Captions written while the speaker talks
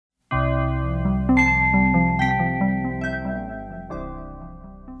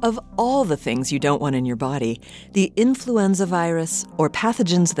Of all the things you don't want in your body, the influenza virus or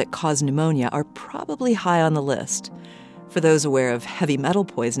pathogens that cause pneumonia are probably high on the list. For those aware of heavy metal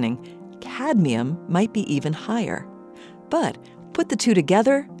poisoning, cadmium might be even higher. But put the two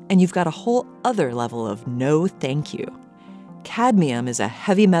together, and you've got a whole other level of no thank you. Cadmium is a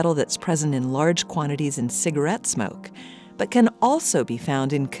heavy metal that's present in large quantities in cigarette smoke, but can also be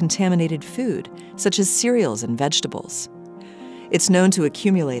found in contaminated food, such as cereals and vegetables. It's known to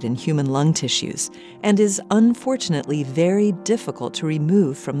accumulate in human lung tissues and is unfortunately very difficult to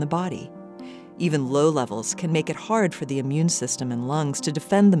remove from the body. Even low levels can make it hard for the immune system and lungs to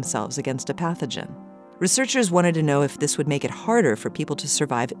defend themselves against a pathogen. Researchers wanted to know if this would make it harder for people to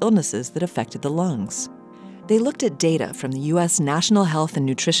survive illnesses that affected the lungs. They looked at data from the U.S. National Health and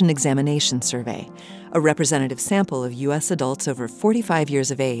Nutrition Examination Survey, a representative sample of U.S. adults over 45 years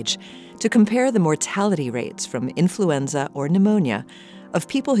of age, to compare the mortality rates from influenza or pneumonia of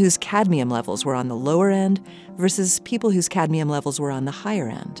people whose cadmium levels were on the lower end versus people whose cadmium levels were on the higher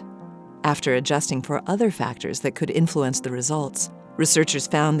end. After adjusting for other factors that could influence the results, researchers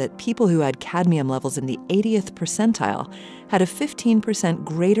found that people who had cadmium levels in the 80th percentile had a 15%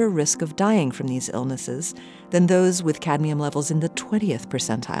 greater risk of dying from these illnesses than those with cadmium levels in the 20th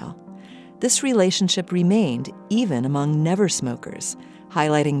percentile. This relationship remained even among never smokers,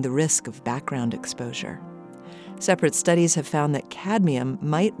 highlighting the risk of background exposure. Separate studies have found that cadmium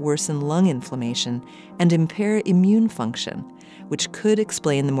might worsen lung inflammation and impair immune function, which could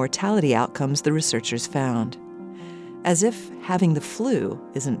explain the mortality outcomes the researchers found. As if having the flu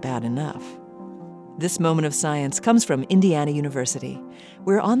isn't bad enough. This Moment of Science comes from Indiana University.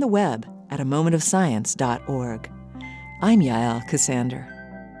 We're on the web at amomentofscience.org. I'm Yael Cassander.